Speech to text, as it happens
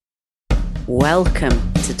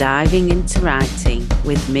Welcome to Diving into Writing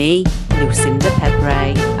with me, Lucinda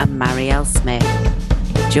Pebre and Marielle Smith.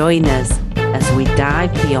 Join us as we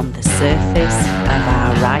dive beyond the surface of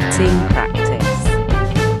our writing practice.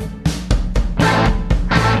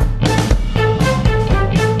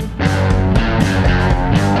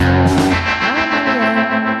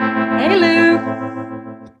 Hey Lou!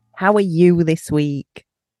 How are you this week?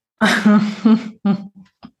 I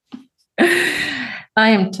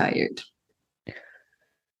am tired.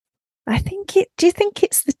 Do you think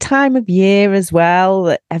it's the time of year as well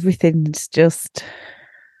that everything's just...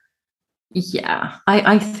 Yeah,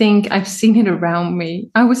 I think I've seen it around me.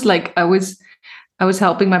 I was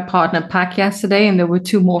helping my partner pack yesterday, and there were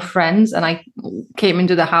two more friends, and I came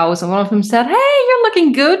into the house, and one of them said, "Hey, you're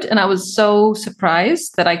looking good," and I was so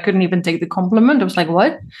surprised that I couldn't even take the compliment. I was like,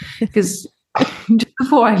 "What?" Because just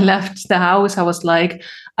before I left the house, I was like,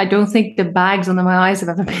 "I don't think the bags under my eyes have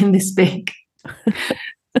ever been this big."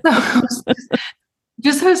 So I was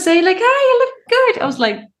just her saying like, "Hey, you look good." I was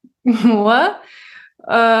like, "What?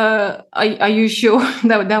 Are you sure?"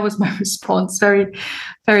 That was my response. Very,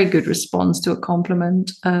 very good response to a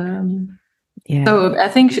compliment. Yeah. So I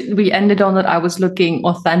think we ended on that I was looking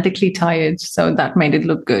authentically tired, so that made it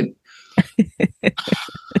look good.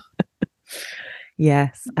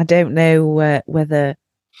 Yes, I don't know whether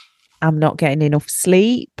I'm not getting enough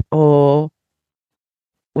sleep or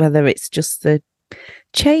whether it's just the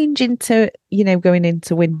change into, going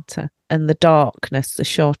into winter and the darkness, the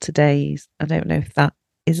shorter days. I don't know if that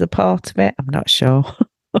is a part of it. I'm not sure.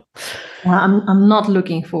 Well, I'm not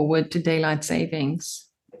looking forward to daylight savings.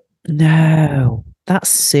 No, that's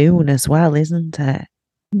soon as well, isn't it?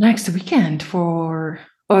 Next weekend or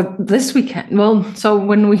this weekend. Well, so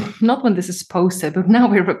not when this is posted, but now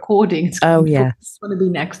we're recording. It's going to be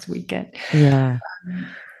next weekend. Yeah.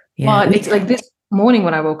 Well, it's like this morning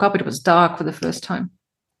when I woke up, it was dark for the first time.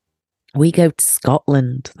 We go to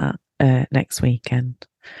Scotland next weekend.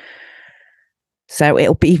 So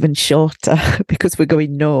it'll be even shorter because we're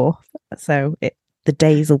going north. So the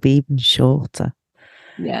days will be even shorter.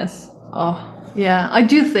 Yes. Oh, yeah. I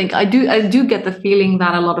do get the feeling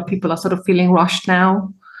that a lot of people are sort of feeling rushed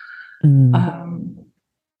now. Even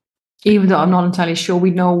though I'm not entirely sure we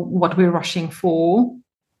know what we're rushing for.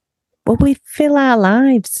 Well, we fill our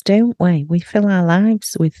lives, don't we? We fill our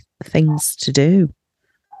lives with things to do.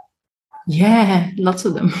 Yeah, lots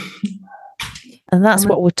of them. And that's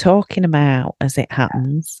what we're talking about as it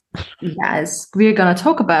happens. Yes, we're going to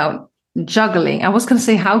talk about juggling. I was going to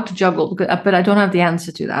say how to juggle, but I don't have the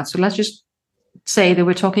answer to that. So let's just say that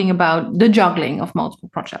we're talking about the juggling of multiple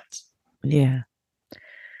projects. Yeah.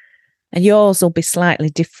 And yours will be slightly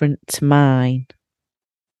different to mine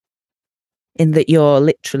in that you're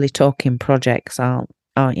literally talking projects, aren't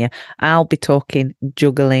you? I'll be talking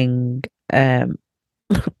juggling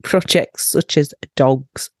projects such as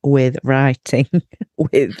dogs with writing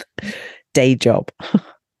with day job.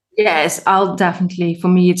 Yes, I'll definitely, for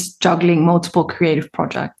me, it's juggling multiple creative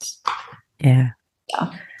projects. Yeah.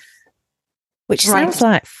 Which sounds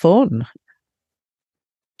like fun.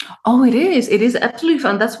 Oh, it is. It is absolutely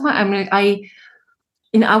fun. That's why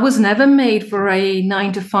I was never made for a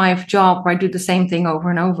 9-to-5 job where I do the same thing over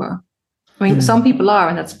and over. I mean, some people are,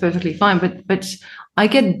 and that's perfectly fine, but I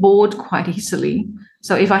get bored quite easily.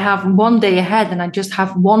 So if I have one day ahead and I just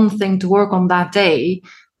have one thing to work on that day,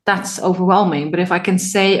 that's overwhelming. But if I can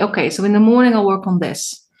say, okay, so in the morning I'll work on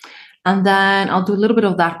this, and then I'll do a little bit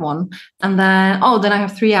of that one, and then I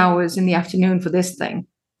have 3 hours in the afternoon for this thing.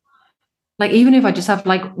 Like, even if I just have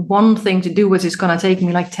like one thing to do, which is going to take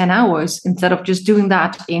me like 10 hours, instead of just doing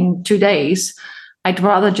that in 2 days, I'd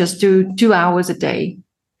rather just do 2 hours a day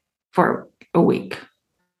for a week.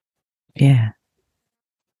 Yeah.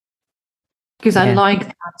 Because I like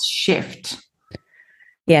that shift.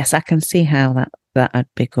 Yes, I can see how that'd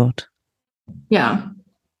be good. Yeah.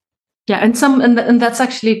 Yeah, and that's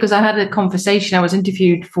actually because I had a conversation. I was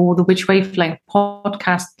interviewed for the Which Wavelength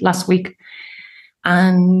podcast last week,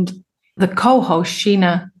 and the co-host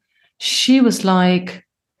Sheena, she was like,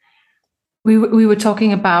 we were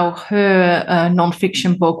talking about her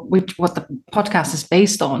nonfiction book, what the podcast is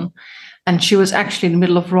based on, and she was actually in the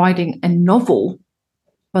middle of writing a novel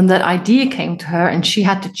when that idea came to her, and she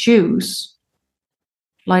had to choose,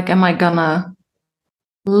 like, am I gonna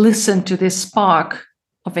listen to this spark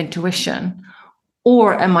of intuition,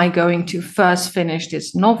 or am I going to first finish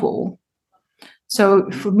this novel? So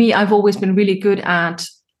for me, I've always been really good at,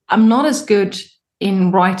 I'm not as good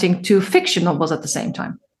in writing 2 fiction novels at the same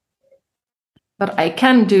time, but I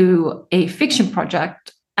can do a fiction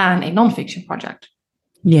project and a nonfiction project.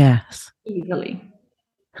 Yes. Easily.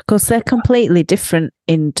 Because they're completely different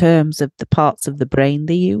in terms of the parts of the brain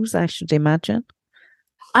they use, I should imagine.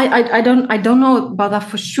 I don't know about that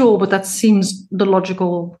for sure, but that seems the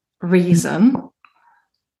logical reason.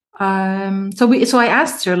 So I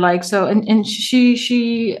asked her, like, so, and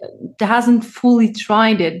she hasn't fully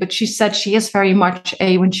tried it, but she said she is very much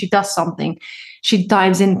when she does something, she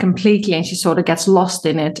dives in completely and she sort of gets lost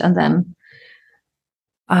in it. And then,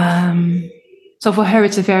 so for her,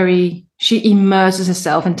 she immerses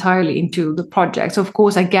herself entirely into the project. So of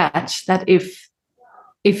course I get that if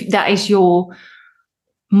that is your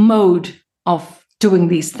mode of doing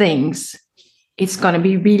these things, it's going to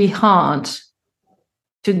be really hard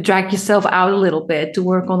to drag yourself out a little bit to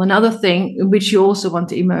work on another thing in which you also want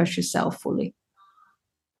to immerse yourself fully.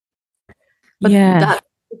 But that's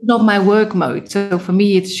not my work mode. So for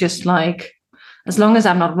me, it's just like, as long as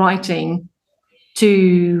I'm not writing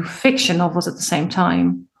 2 fiction novels at the same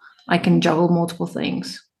time, I can juggle multiple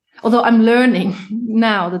things. Although I'm learning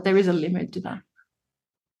now that there is a limit to that.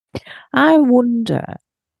 I wonder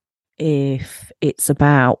if it's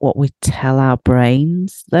about what we tell our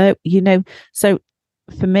brains, though, so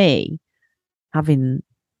for me, having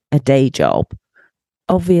a day job,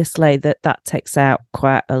 obviously that takes out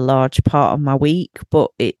quite a large part of my week,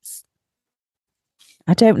 but I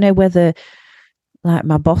don't know whether, like,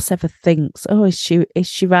 my boss ever thinks, oh, is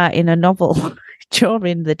she writing a novel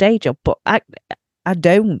during the day job? But I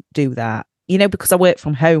don't do that, because I work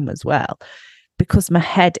from home as well, because my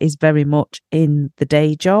head is very much in the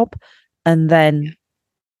day job. And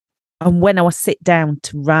when I sit down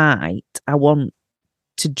to write, I want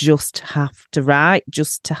to just have to write,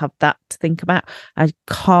 just to have that to think about. I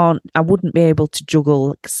wouldn't be able to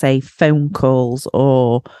juggle, say, phone calls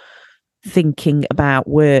or thinking about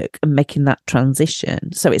work and making that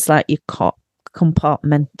transition. So it's like you can't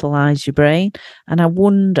compartmentalize your brain. And I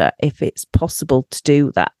wonder if it's possible to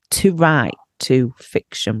do that, to write 2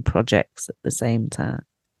 fiction projects at the same time.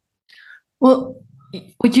 Well,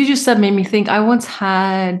 what you just said made me think. I once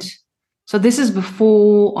had, so this is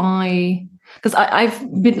before because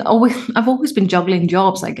I've always been juggling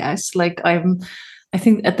jobs, I guess. Like I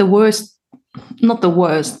think at the worst, not the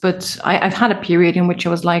worst, but I've had a period in which I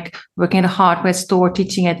was like working at a hardware store,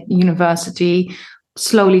 teaching at university,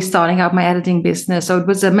 slowly starting out my editing business. So it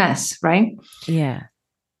was a mess, right? Yeah.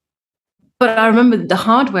 But I remember the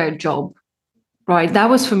hardware job, right? That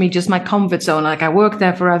was for me just my comfort zone. Like I worked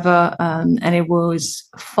there forever, and it was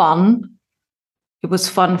fun. It was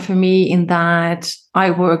fun for me in that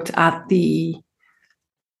I worked at the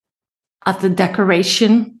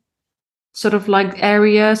decoration sort of like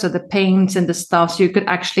area, so the paints and the stuff. So you could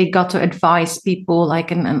actually got to advise people,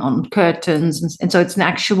 like and on curtains, and so it's an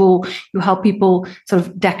actual, you help people sort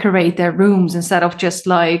of decorate their rooms instead of just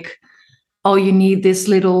like, oh, you need this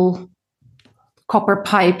little copper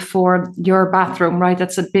pipe for your bathroom, right?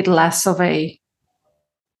 That's a bit less of a,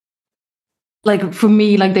 like for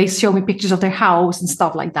me, like they show me pictures of their house and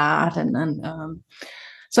stuff like that, and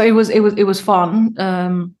so it was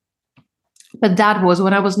fun. But that was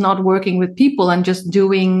when I was not working with people and just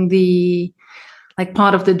doing the, like,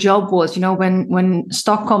 part of the job was, when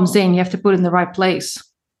stock comes in, you have to put it in the right place.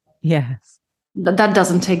 Yes. That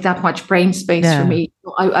doesn't take that much brain space for me.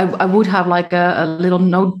 I would have like a little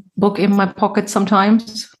notebook in my pocket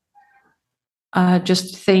sometimes,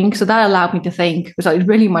 just think. So that allowed me to think. So it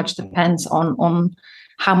really much depends on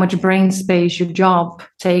how much brain space your job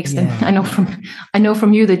takes. Yeah. And I know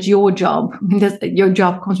from you that your job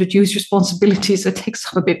comes with huge responsibilities, so it takes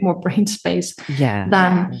up a bit more brain space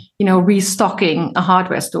than restocking a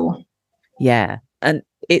hardware store. Yeah. And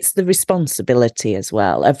it's the responsibility as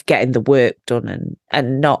well of getting the work done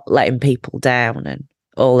and not letting people down and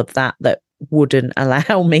all of that wouldn't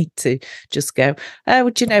allow me to just go,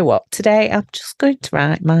 oh, do you know what? Today I'm just going to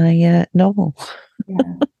write my novel.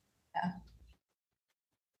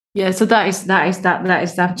 Yeah. So that is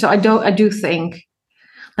that. So I do think,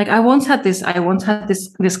 like, I once had this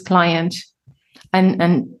client,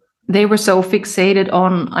 and they were so fixated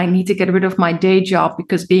on, I need to get rid of my day job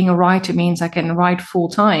because being a writer means I can write full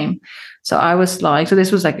time. So I was like, so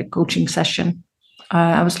this was like a coaching session.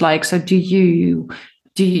 I was like, so do you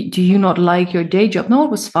not like your day job? No,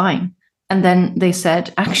 it was fine. And then they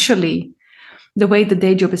said, actually, the way the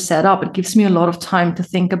day job is set up, it gives me a lot of time to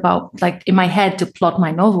think about, like, in my head, to plot my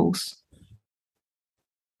novels.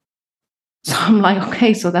 So I'm like,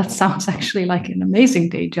 okay, so that sounds actually like an amazing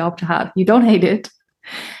day job to have. You don't hate it.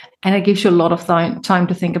 And it gives you a lot of time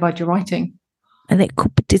to think about your writing. And it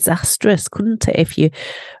could be disastrous, couldn't it, if you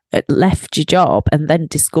left your job and then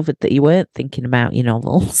discovered that you weren't thinking about your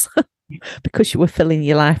novels because you were filling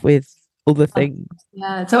your life with other things.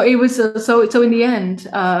 Yeah. So it was so in the end,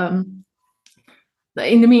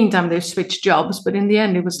 in the meantime they switched jobs, but in the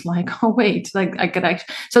end it was like, oh wait, like I could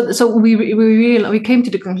actually. So we came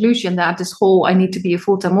to the conclusion that this whole I need to be a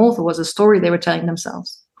full-time author was a story they were telling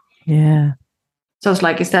themselves. Yeah. So it's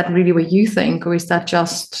like, is that really what you think, or is that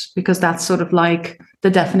just because that's sort of like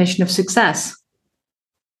the definition of success?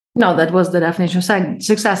 No, that was the definition of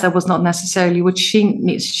success. That was not necessarily what she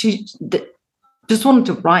needs. She just wanted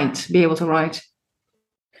to write, be able to write.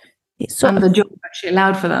 And the job actually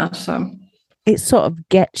allowed for that. So it sort of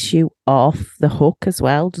gets you off the hook as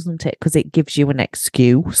well, doesn't it? Because it gives you an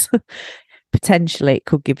excuse. Potentially, it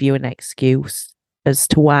could give you an excuse as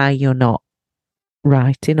to why you're not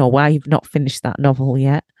writing or why you've not finished that novel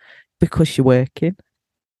yet, because you're working.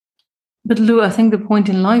 But Lou, I think the point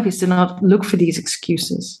in life is to not look for these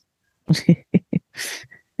excuses. It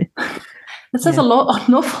says an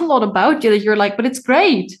awful lot about you, that you're like, but it's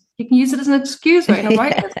great. You can use it as an excuse, right? And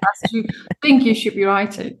write as fast as you think you should be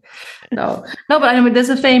writing. No, but I mean, there's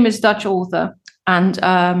a famous Dutch author,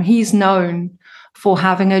 and he's known for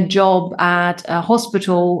having a job at a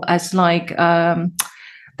hospital as like the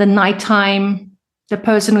nighttime, the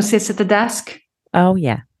person who sits at the desk. Oh,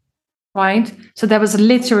 yeah. Right. So there was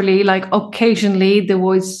literally like occasionally there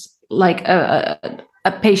was like a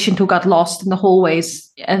patient who got lost in the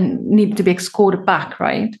hallways and needed to be escorted back.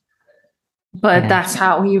 Right. But that's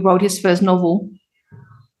how he wrote his first novel.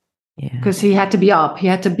 Yeah. Because he had to be up. He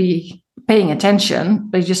had to be paying attention.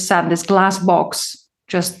 But he just sat in this glass box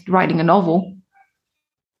just writing a novel.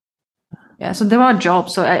 Yeah. So there are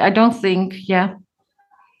jobs. So I don't think,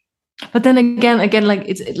 But then again, like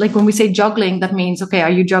it's like when we say juggling, that means, okay, are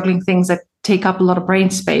you juggling things that take up a lot of brain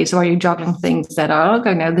space, or are you juggling things that are,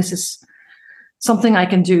 okay, now this is something I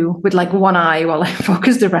can do with like one eye while I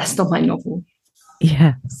focus the rest on my novel?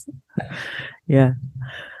 Yes. Yeah.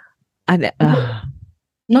 And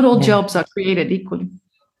not all jobs are created equally.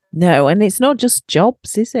 No, and it's not just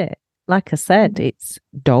jobs, is it? Like I said, it's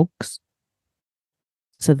dogs.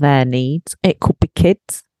 So their needs. It could be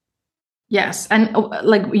kids. Yes. And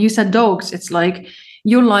like you said, dogs, it's like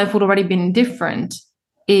your life would already been different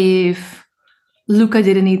if Luca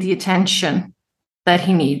didn't need the attention that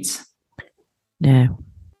he needs. No.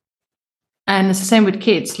 And it's the same with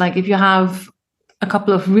kids. Like if you have a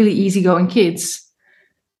couple of really easygoing kids,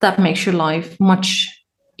 that makes your life much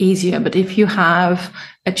easier. But if you have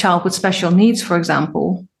a child with special needs, for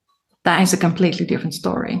example, that is a completely different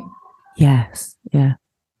story. Yes. Yeah.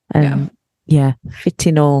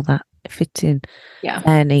 Fitting all that. Fitting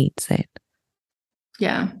their needs in.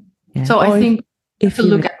 Yeah. So or I think if you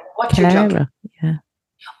look at what you're juggling.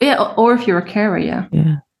 Yeah, or if you're a carer, yeah.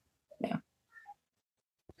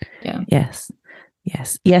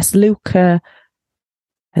 Yes, Luca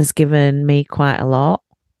has given me quite a lot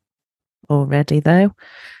already, though,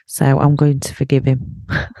 so I'm going to forgive him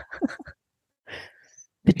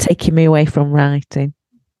for taking me away from writing.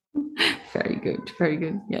 Very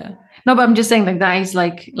good. Yeah. No, but I'm just saying, like, that is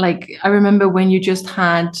like I remember when you just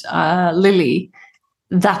had Lily,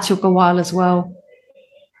 that took a while as well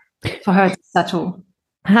for her to settle.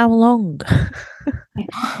 How long?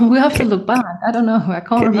 We have to look back. I don't know. I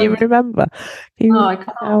can't remember. Can you remember? I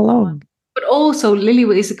can't. How long? But also, Lily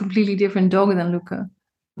is a completely different dog than Luca.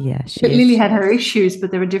 Yeah, Lily had her issues,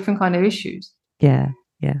 but they were different kind of issues. Yeah,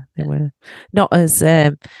 they were not as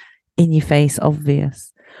in your face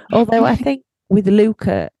obvious. Although I think with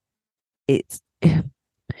Luca, it's I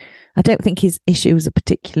don't think his issues are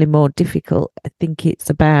particularly more difficult. I think it's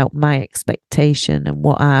about my expectation and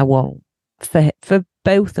what I want for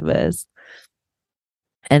both of us,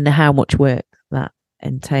 and how much work that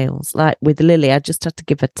entails. Like with Lily, I just had to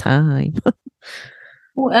give her time.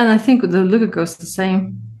 Well, and I think with the Luca goes the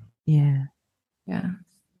same. Yeah.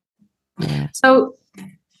 So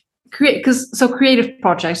creative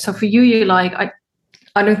projects. So for you, you're like,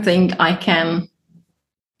 I don't think I can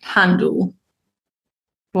handle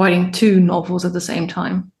writing 2 novels at the same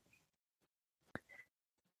time.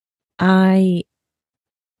 I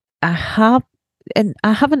have, and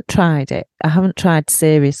I haven't tried it. I haven't tried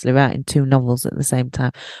seriously writing 2 novels at the same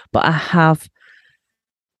time, but I have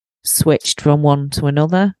switched from one to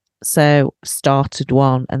another. So started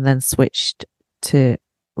one and then switched to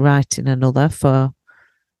writing another.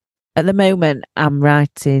 At the moment, I'm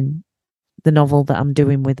writing the novel that I'm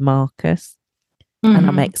doing with Marcus, and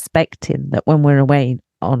I'm expecting that when we're away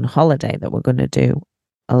on holiday that we're going to do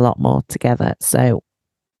a lot more together. So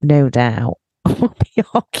no doubt we'll be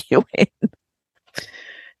arguing.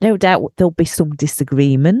 No doubt there'll be some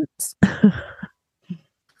disagreements.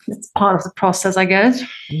 It's part of the process, I guess.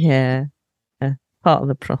 Yeah, part of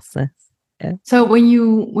the process. Yeah. So when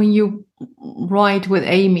you write with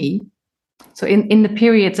Amy, so in the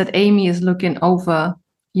periods that Amy is looking over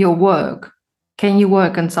your work, can you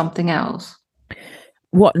work on something else?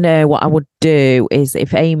 What I would do is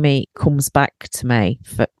if Amy comes back to me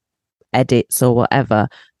for edits or whatever,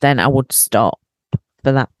 then I would stop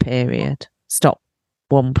for that period. Stop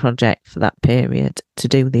one project for that period to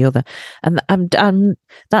do the other. And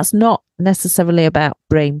that's not necessarily about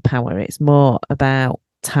brain power. It's more about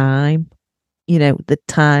time. The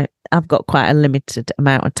time. I've got quite a limited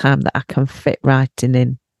amount of time that I can fit writing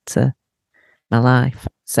into my life.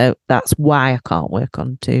 So that's why I can't work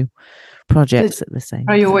on two projects at the same time.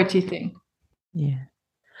 Priority thing. Yeah.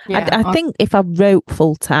 I think if I wrote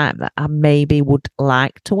full time, that I maybe would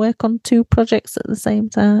like to work on two projects at the same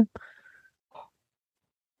time.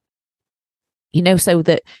 So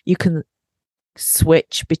that you can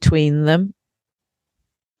switch between them.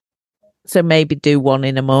 So maybe do one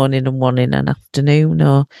in the morning and one in an afternoon,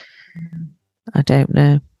 or I don't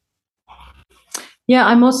know. Yeah,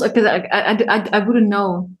 I'm also, because I wouldn't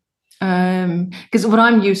know, because what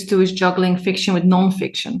I'm used to is juggling fiction with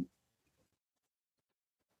non-fiction.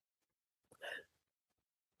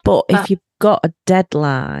 But if you've got a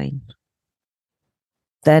deadline,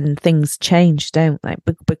 then things change, don't they?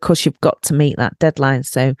 Because you've got to meet that deadline.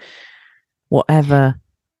 So whatever.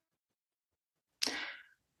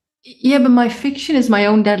 Yeah, but my fiction is my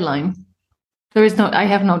own deadline. I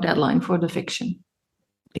have no deadline for the fiction.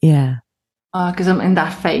 Yeah. Because I'm in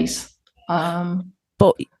that phase.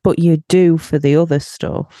 But you do for the other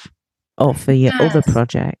stuff, or for your other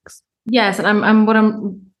projects. Yes, and I'm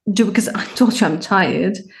doing, because I told you I'm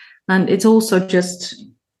tired, and it's also just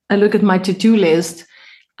I look at my to-do list,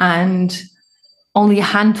 and only a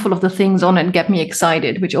handful of the things on it get me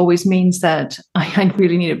excited, which always means that I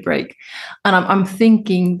really need a break. And I'm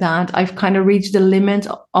thinking that I've kind of reached the limit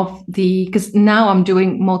of because now I'm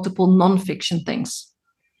doing multiple non-fiction things.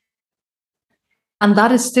 And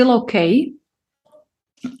that is still okay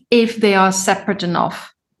if they are separate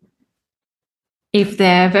enough. If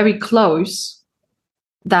they're very close,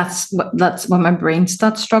 that's when my brain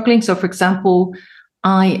starts struggling. So, for example,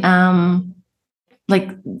 I am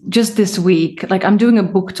just this week, I'm doing a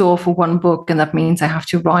book tour for one book, and that means I have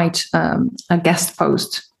to write a guest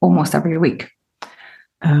post almost every week.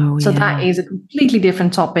 Oh, so that is a completely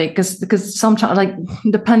different topic because sometimes,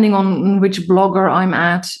 depending on which blogger I'm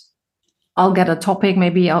at, I'll get a topic,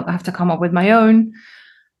 maybe I'll have to come up with my own.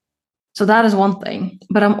 So that is one thing.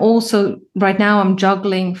 But I'm also, right now, I'm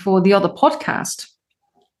juggling for the other podcast.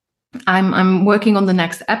 I'm working on the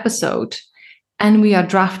next episode, and we are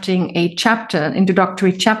drafting a chapter, an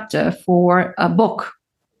introductory chapter for a book,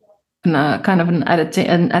 and kind of an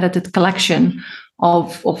edited collection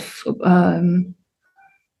of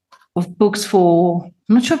books for,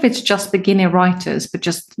 I'm not sure if it's just beginner writers, but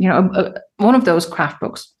just, one of those craft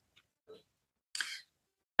books.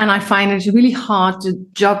 And I find it really hard to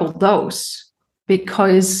juggle those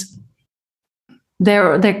because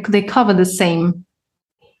they cover the same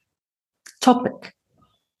topic,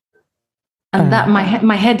 and that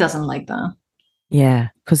my head doesn't like that. Yeah,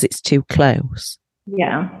 because it's too close.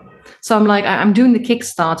 Yeah. So I'm doing the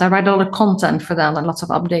Kickstart. I write all the content for that and lots of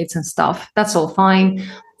updates and stuff. That's all fine.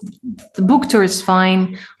 The book tour is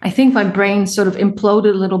fine. I think my brain sort of imploded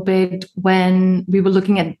a little bit when we were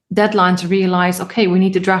looking at deadlines to realize, okay, we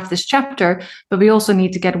need to draft this chapter, but we also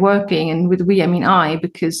need to get working. And with we, I mean I,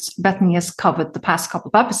 because Bethany has covered the past couple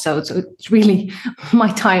of episodes. So it's really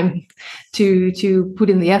my time to put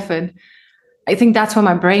in the effort. I think that's where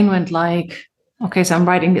my brain went okay, so I'm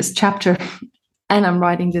writing this chapter and I'm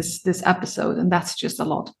writing this episode, and that's just a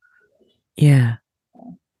lot. Yeah.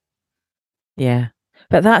 Yeah.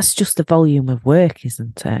 But that's just the volume of work,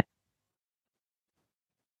 isn't it?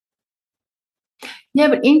 Yeah,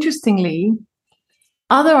 but interestingly,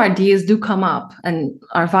 other ideas do come up and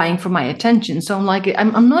are vying for my attention. So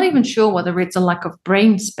I'm not even sure whether it's a lack of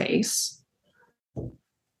brain space.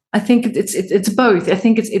 I think it's both. I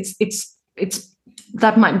think it's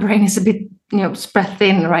that my brain is a bit spread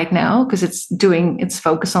thin right now because it's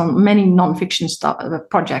focused on many nonfiction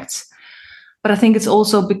projects. But I think it's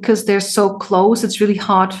also because they're so close, it's really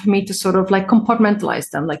hard for me to sort of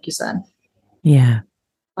compartmentalize them, like you said. Yeah.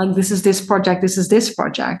 This is this project, this is this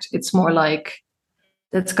project. It's more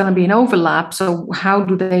that's going to be an overlap. So where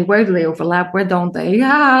do they overlap? Where don't they?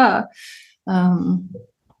 Yeah.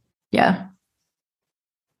 Yeah.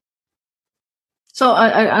 So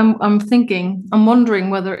I'm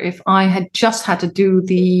wondering whether if I had just had to do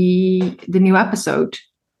the new episode,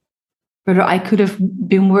 whether I could have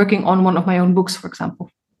been working on one of my own books, for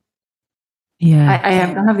example. Yeah.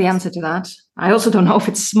 I don't have the answer to that. I also don't know if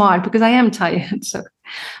it's smart because I am tired. So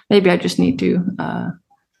maybe I just need to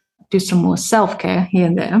do some more self-care here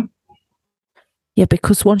and there. Yeah,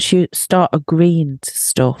 because once you start agreeing to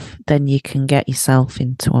stuff, then you can get yourself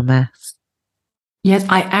into a mess. Yes,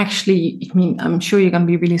 I'm sure you're going to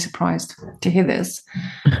be really surprised to hear this.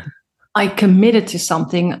 I committed to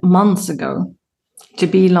something months ago to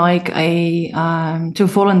be like to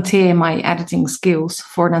volunteer my editing skills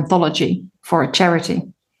for an anthology for a charity.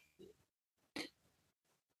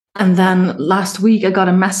 And then last week I got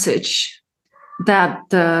a message that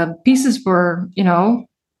the pieces were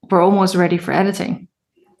almost ready for editing.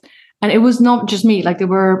 And it was not just me, like there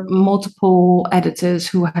were multiple editors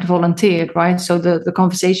who had volunteered, right? So the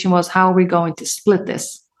conversation was, how are we going to split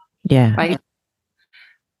this? Yeah. Right.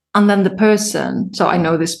 And then the person, so I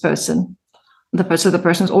know this person, the person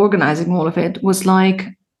who's organizing all of it was like,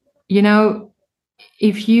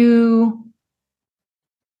 if you've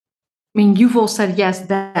all said yes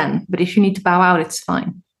then, but if you need to bow out, it's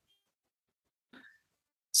fine.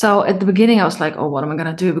 So at the beginning I was like, oh, what am I going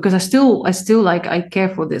to do? Because I still I care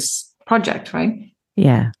for this project, right?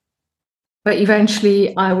 Yeah. But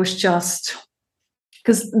eventually I was just,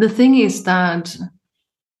 because the thing is that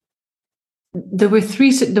there were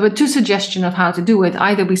two suggestions of how to do it.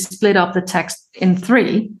 Either we split up the text in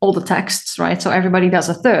three, all the texts, right? So everybody does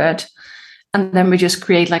a third, and then we just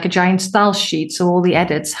create like a giant style sheet so all the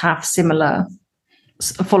edits follow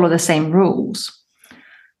the same rules.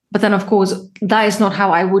 But then, of course, that is not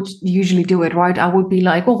how I would usually do it, right? I would be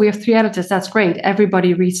like, oh, we have 3 editors. That's great.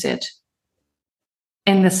 Everybody reads it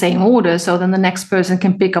in the same order. So then the next person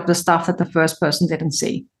can pick up the stuff that the first person didn't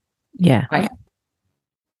see. Yeah. Right.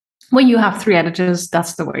 When you have 3 editors,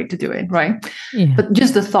 that's the way to do it, right? Yeah. But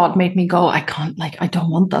just the thought made me go, I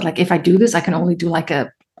don't want that. Like, if I do this, I can only do like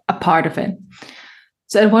a part of it.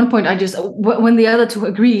 So at one point, when the other 2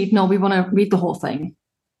 agreed, no, we want to read the whole thing.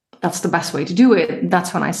 That's the best way to do it.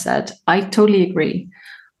 That's when I said, I totally agree,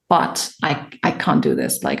 but I can't do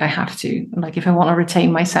this. Like, I have to, like, if I want to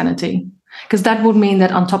retain my sanity, because that would mean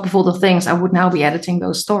that on top of all the things, I would now be editing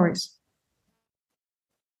those stories.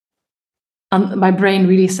 And my brain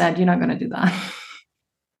really said, you're not going to do that.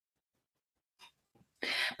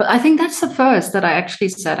 But I think that's the first that I actually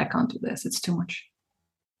said, I can't do this. It's too much.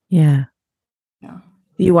 Yeah. Yeah.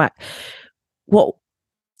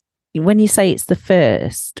 When you say it's the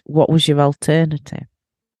first, what was your alternative?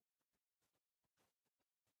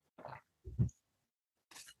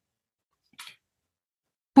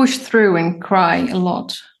 Push through and cry a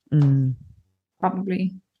lot.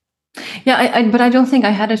 Probably. Yeah, but I don't think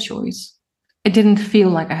I had a choice. It didn't feel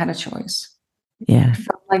like I had a choice. Yeah. It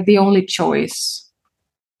felt like the only choice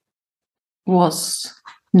was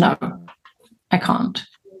no, I can't.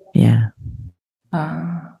 Yeah.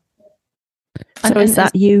 So is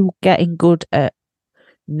that you getting good at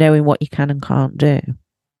knowing what you can and can't do?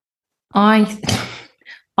 I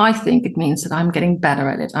think it means that I'm getting better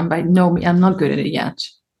at it. I'm not good at it yet.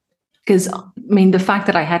 Because the fact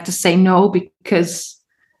that I had to say no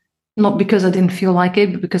not because I didn't feel like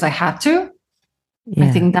it, but because I had to. Yeah.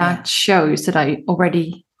 I think that shows that I'm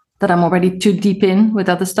already too deep in with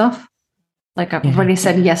other stuff. Like I've already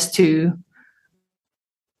said yes to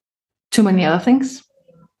too many other things.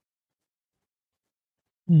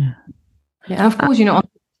 Yeah. Yeah. And of course,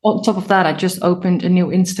 on top of that, I just opened a new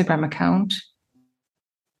Instagram account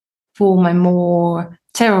for my more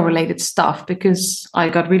tarot-related stuff because I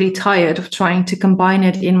got really tired of trying to combine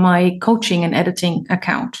it in my coaching and editing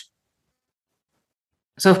account.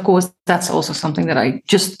 So, of course, that's also something that I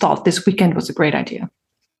just thought this weekend was a great idea.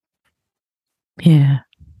 Yeah.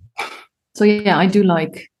 So, yeah, I do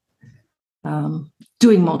like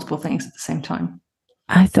doing multiple things at the same time.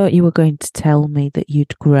 I thought you were going to tell me that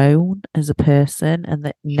you'd grown as a person and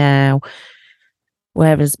that now,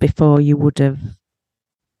 whereas before you would have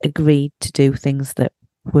agreed to do things that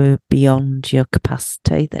were beyond your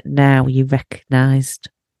capacity, that now you recognised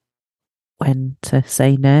when to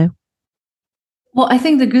say no. Well, I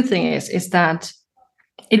think the good thing is that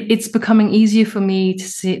it's becoming easier for me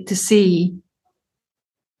to see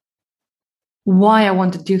why I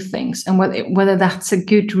want to do things and whether that's a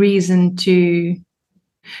good reason to,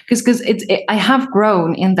 because I have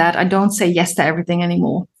grown in that I don't say yes to everything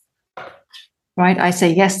anymore. Right? I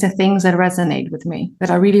say yes to things that resonate with me,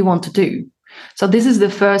 that I really want to do. So this is the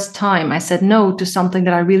first time I said no to something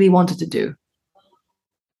that I really wanted to do.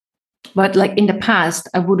 But like in the past,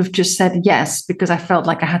 I would have just said yes because I felt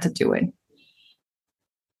like I had to do it.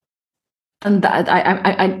 And that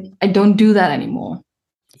I don't do that anymore.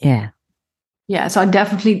 Yeah. Yeah. So I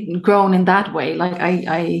definitely grown in that way. Like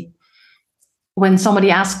I when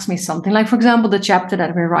somebody asks me something, like for example, the chapter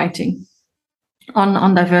that we're writing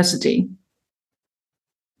on diversity.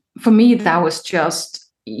 for me, that was just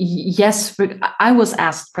yes. I was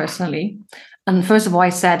asked personally, and first of all, I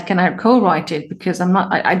said, "Can I co-write it?" Because I'm not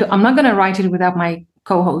going to write it without my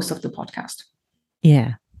co-host of the podcast.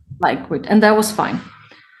 Yeah. And that was fine.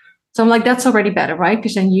 So I'm like, that's already better, right?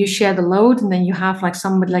 Because then you share the load, and then you have like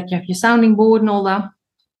somebody, like you have your sounding board and all that.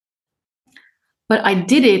 But I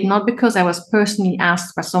did it not because I was personally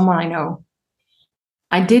asked by someone I know.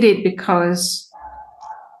 I did it because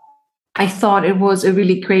I thought it was a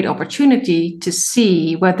really great opportunity to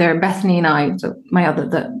see whether Bethany and I, so my other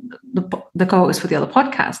the co-host for the other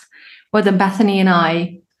podcast, whether Bethany and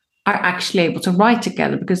I are actually able to write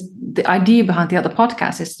together. Because the idea behind the other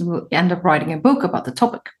podcast is to end up writing a book about the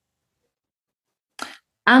topic.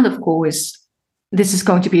 And of course, this is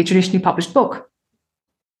going to be a traditionally published book.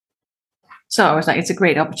 So I was like, it's a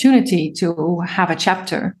great opportunity to have a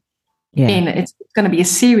chapter. Yeah. It's going to be a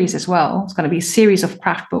series as well. It's going to be a series of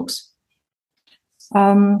craft books.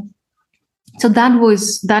 So that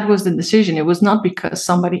was the decision. It was not because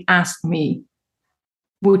somebody asked me,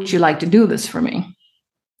 would you like to do this for me?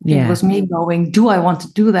 Yeah. It was me going, do I want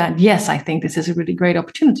to do that? Yes, I think this is a really great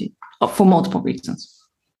opportunity for multiple reasons.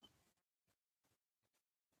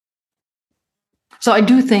 So I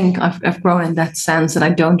do think I've grown in that sense, that I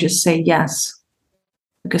don't just say yes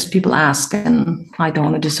because people ask and I don't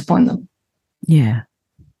want to disappoint them. Yeah.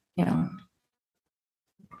 Yeah.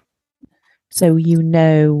 So,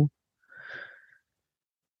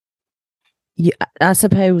 I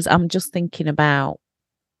suppose I'm just thinking about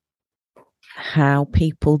how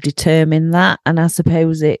people determine that. And I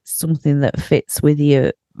suppose it's something that fits with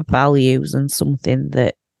your values and something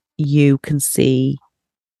that you can see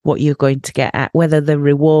what you're going to get at, whether the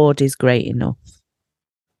reward is great enough.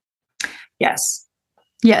 Yes.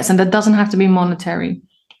 And that doesn't have to be monetary,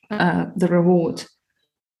 the reward.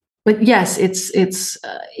 But yes,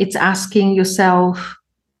 it's asking yourself,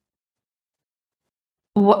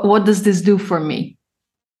 what does this do for me?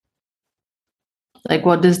 Like,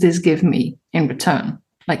 what does this give me in return?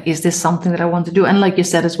 Like, is this something that I want to do? And like you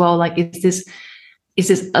said as well, like, is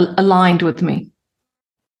this aligned with me?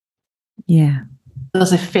 Yeah.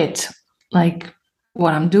 Does it fit like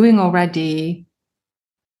what I'm doing already?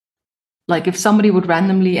 Like, if somebody would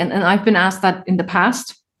randomly, and I've been asked that in the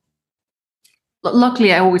past.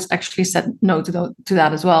 Luckily, I always actually said no to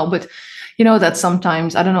that as well. But you know that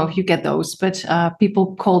sometimes, I don't know if you get those, but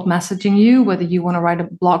people cold messaging you whether you want to write a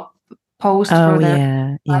blog post for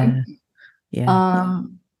their yeah.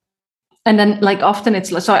 And then like often it's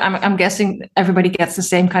so I'm guessing everybody gets the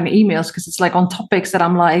same kind of emails, because it's like on topics that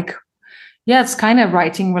I'm like, yeah, it's kind of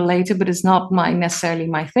writing related, but it's not necessarily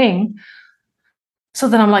my thing. So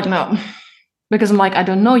then I'm like, no, because I'm like, I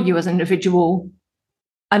don't know you as an individual.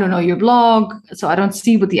 I don't know your blog. So I don't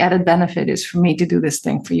see what the added benefit is for me to do this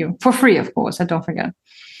thing for you for free, of course. I don't forget.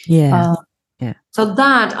 Yeah. So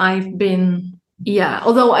that I've been,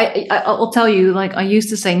 although I'll tell you, like, I used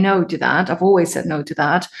to say no to that. I've always said no to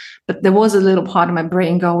that. But there was a little part of my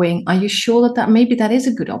brain going, are you sure that maybe that is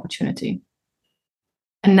a good opportunity?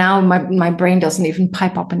 And now my brain doesn't even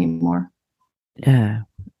pipe up anymore. Yeah.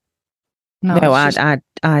 No,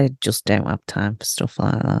 I just don't have time for stuff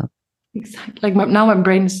like that. Exactly. Like now my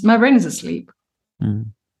brain is asleep. Mm.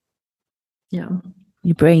 Yeah.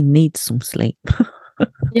 Your brain needs some sleep.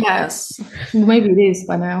 Yes. Maybe it is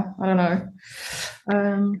by now. I don't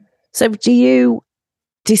know. So do you,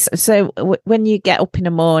 when you get up in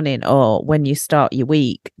the morning or when you start your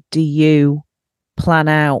week, do you plan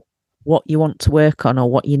out what you want to work on or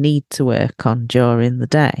what you need to work on during the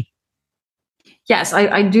day? Yes,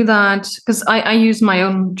 I do that because I use my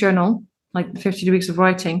own journal, like 52 Weeks of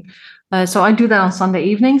Writing. So I do that on Sunday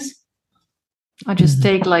evenings. I just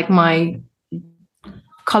take like my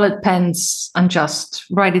colored pens and just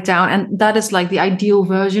write it down. And that is like the ideal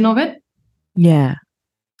version of it. Yeah.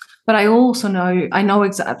 But I also know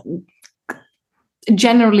exactly,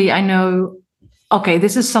 generally I know, okay,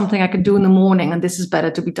 this is something I could do in the morning and this is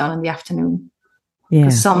better to be done in the afternoon. Yeah.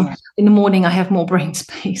 Because in the morning I have more brain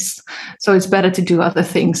space, so it's better to do other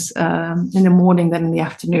things in the morning than in the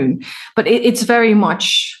afternoon. But it's very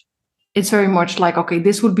much like, okay,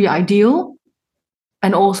 this would be ideal,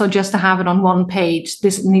 and also just to have it on one page.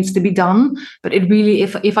 This needs to be done. But it really,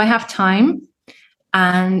 if I have time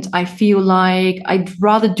and I feel like I'd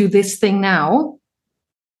rather do this thing now,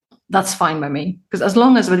 that's fine by me. Because as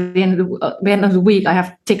long as by the end of the week I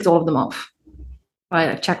have ticked all of them off, right?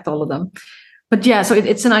 I've checked all of them. But yeah, so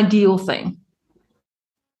it's an ideal thing.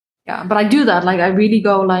 Yeah, but I do that. Like I really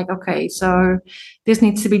go like, okay, so this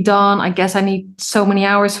needs to be done. I guess I need so many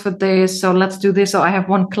hours for this. So let's do this. So I have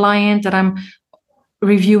one client that I'm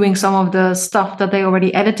reviewing some of the stuff that they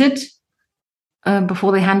already edited.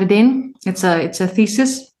 before they hand it in. It's a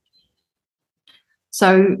thesis.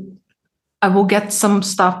 So I will get some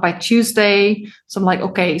stuff by Tuesday. So I'm like,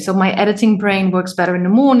 okay, so my editing brain works better in the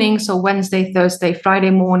morning. So Wednesday, Thursday, Friday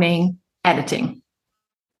morning, editing.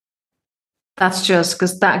 That's just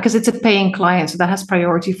because it's a paying client. So that has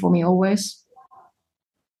priority for me always.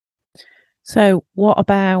 So what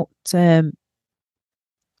about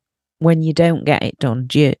when you don't get it done?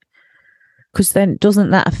 Because then doesn't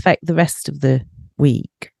that affect the rest of the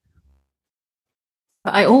week?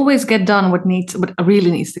 I always get done what really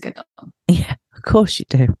needs to get done. Yeah, of course you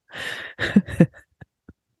do.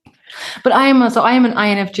 But I am an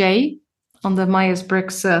INFJ on the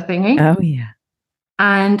Myers-Briggs thingy. Oh yeah.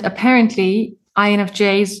 And apparently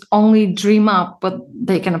INFJs only dream up what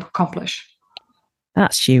they can accomplish.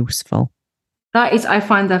 That's useful. I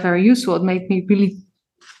find that very useful. It made me really,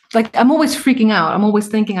 like, I'm always freaking out. I'm always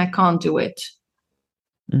thinking I can't do it.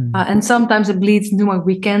 And sometimes it bleeds into my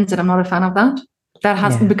weekends, and I'm not a fan of that. That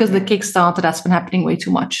has because the Kickstarter, that's been happening way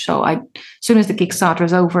too much. So as soon as the Kickstarter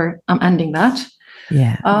is over, I'm ending that.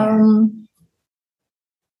 Yeah.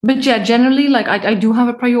 But yeah, generally, like I do have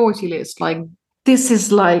a priority list. Like this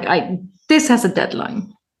has a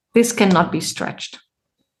deadline. This cannot be stretched.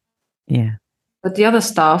 Yeah. But the other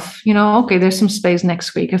stuff, okay, there's some space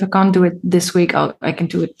next week. If I can't do it this week, I can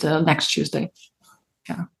do it next Tuesday.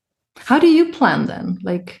 Yeah. How do you plan then?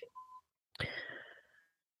 Like,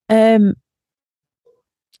 so I'm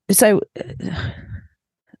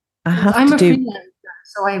a freelancer,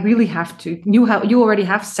 so I really have to. You already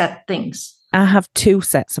have set things. I have 2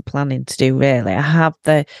 sets of planning to do, really. I have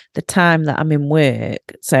the time that I'm in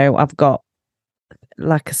work. So I've got,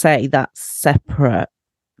 like I say, that's separate.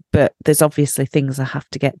 But there's obviously things I have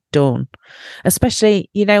to get done, especially,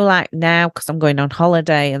 like now, because I'm going on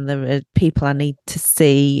holiday and there are people I need to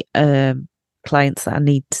see, clients that I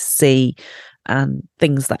need to see, and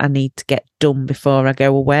things that I need to get done before I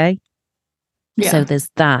go away. Yeah. So there's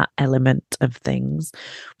that element of things.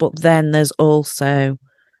 But then there's also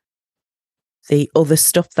the other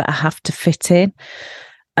stuff that I have to fit in.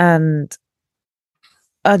 And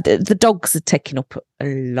the dogs are taking up a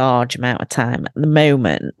large amount of time at the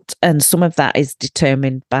moment, and some of that is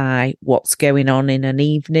determined by what's going on in an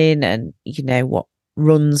evening and what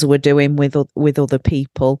runs we're doing with other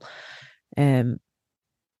people.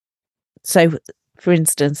 So for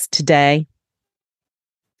instance, today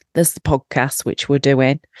there's the podcast which we're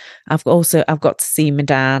doing. I've got to see my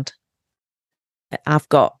dad. I've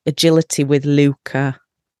got agility with Luca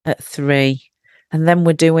at 3. And then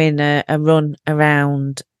we're doing a run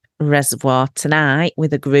around Reservoir tonight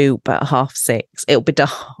with a group at 6:30. It'll be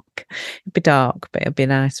dark. But it'll be a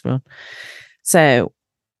nice run. So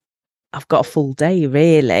I've got a full day,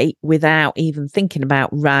 really, without even thinking about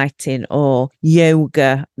writing or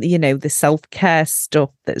yoga, the self-care stuff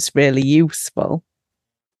that's really useful.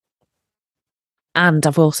 And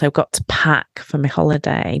I've also got to pack for my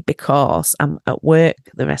holiday because I'm at work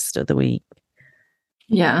the rest of the week.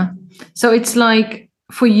 Yeah. So it's like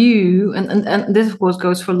for you, and this of course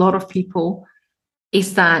goes for a lot of people,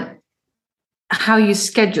 is that how you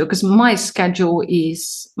schedule? Because my schedule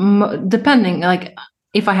is depending, like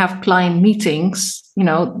if I have client meetings,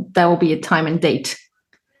 there will be a time and date.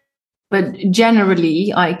 But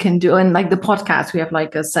generally I can do, and like the podcast, we have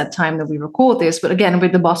like a set time that we record this, but again, we're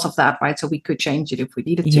the boss of that, right? So we could change it if we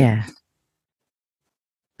needed to. Yeah.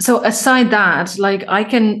 So aside that, like I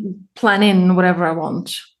can plan in whatever I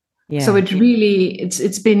want. Yeah. So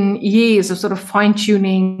it's been years of sort of fine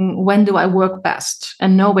tuning. When do I work best?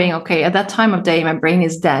 And knowing, okay, at that time of day, my brain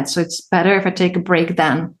is dead. So it's better if I take a break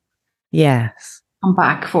then. Yes. Come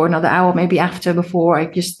back for another hour, maybe after, before I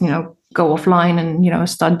just, go offline and,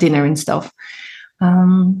 start dinner and stuff.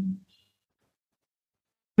 But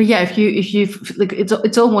yeah, if you like,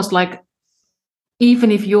 it's almost like,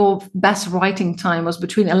 even if your best writing time was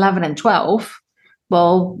between 11 and 12,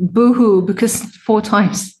 well, boohoo, because 4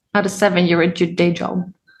 times out of 7 you're at your day job.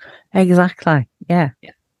 Exactly. Yeah.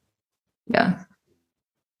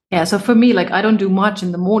 So for me, like, I don't do much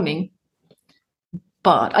in the morning,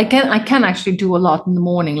 but I can actually do a lot in the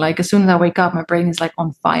morning. Like as soon as I wake up, my brain is like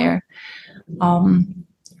on fire.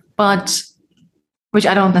 But which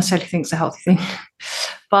I don't necessarily think is a healthy thing.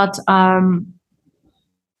 But I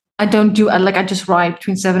don't do, I just write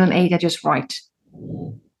between 7 and 8. I just write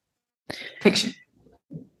fiction.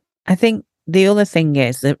 I think the other thing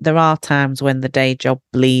is that there are times when the day job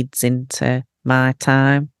bleeds into my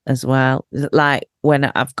time as well. Like when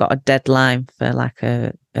I've got a deadline for like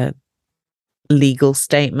a legal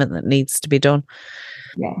statement that needs to be done.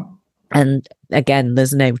 Yeah. And again,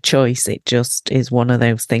 there's no choice. It just is one of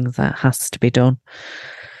those things that has to be done.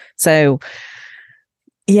 So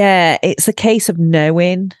Yeah, it's a case of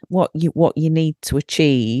knowing what you need to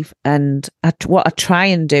achieve, and what I try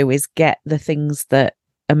and do is get the things that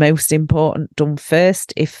are most important done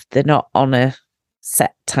first if they're not on a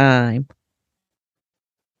set time.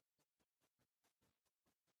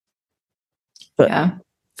 But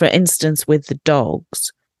for instance, with the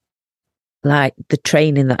dogs, like the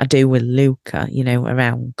training that I do with Luca,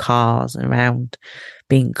 around cars, around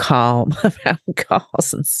being calm around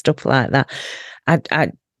cars and stuff like that.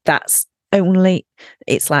 That's only,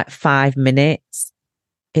 it's like 5 minutes.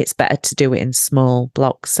 It's better to do it in small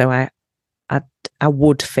blocks. So I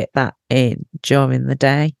would fit that in during the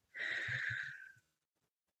day.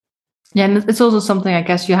 Yeah, and it's also something I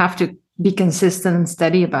guess you have to be consistent and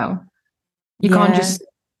steady about. You can't just,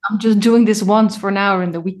 I'm just doing this once for an hour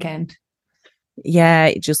in the weekend. Yeah,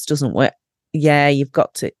 it just doesn't work. Yeah, you've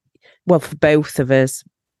got to, well, for both of us,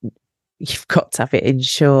 you've got to have it in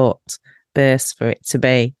short bursts for it to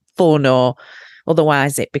be fun, or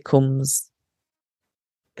otherwise it becomes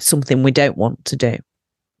something we don't want to do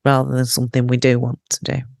rather than something we do want to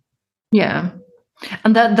do. Yeah.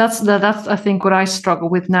 And that's I think what I struggle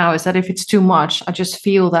with now is that if it's too much, I just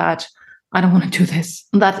feel that I don't want to do this.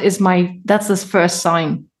 And that's the first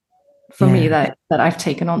sign for me that I've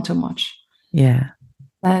taken on too much. Yeah.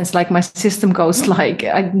 And it's like my system goes like,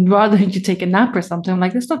 I'd rather you take a nap or something. I'm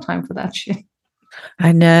like, there's no time for that shit.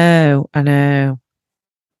 I know.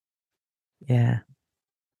 Yeah.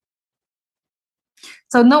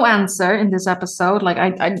 So no answer in this episode. Like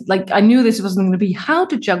I knew this wasn't going to be how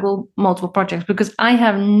to juggle multiple projects, because I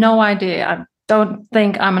have no idea. I don't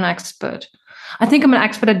think I'm an expert. I think I'm an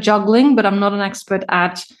expert at juggling, but I'm not an expert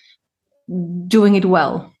at doing it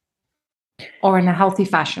well or in a healthy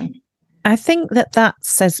fashion. I think that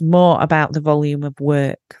says more about the volume of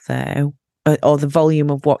work, though, or the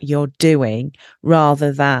volume of what you're doing,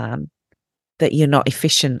 rather than that you're not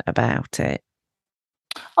efficient about it.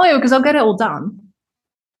 Oh, yeah, because I'll get it all done.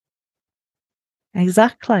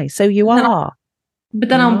 Exactly. So you are. But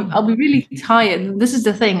then I'll be really tired. This is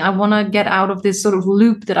the thing. I want to get out of this sort of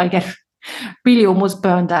loop that I get really almost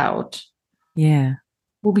burned out. Yeah. It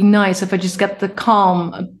would be nice if I just get the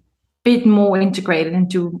calm a bit more integrated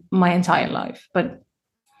into my entire life. But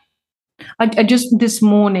I just this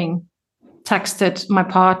morning texted my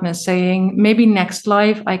partner saying, maybe next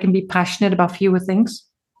life I can be passionate about fewer things.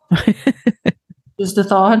 Just the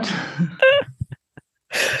thought.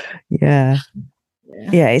 Yeah.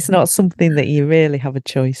 Yeah, it's not something that you really have a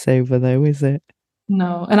choice over, though, is it?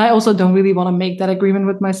 No. And I also don't really want to make that agreement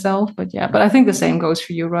with myself. But yeah, but I think the same goes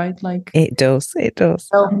for you, right? Like it does. So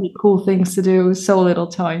many cool things to do, so little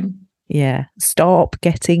time. Yeah. Stop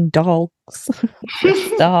getting dogs.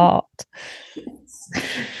 Start.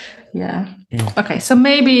 Yeah. Okay. So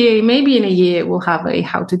maybe in a year we'll have a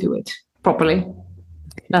how to do it properly.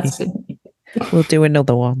 That's it. We'll do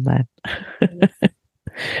another one then.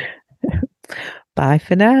 Bye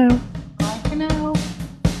for now. Bye for now.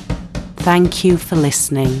 Thank you for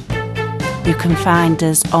listening. You can find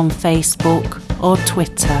us on Facebook or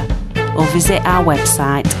Twitter, or visit our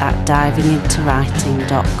website at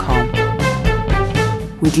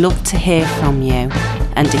divingintowriting.com. We'd love to hear from you,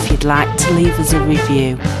 and if you'd like to leave us a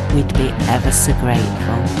review, we'd be ever so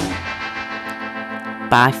grateful.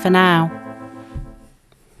 Bye for now.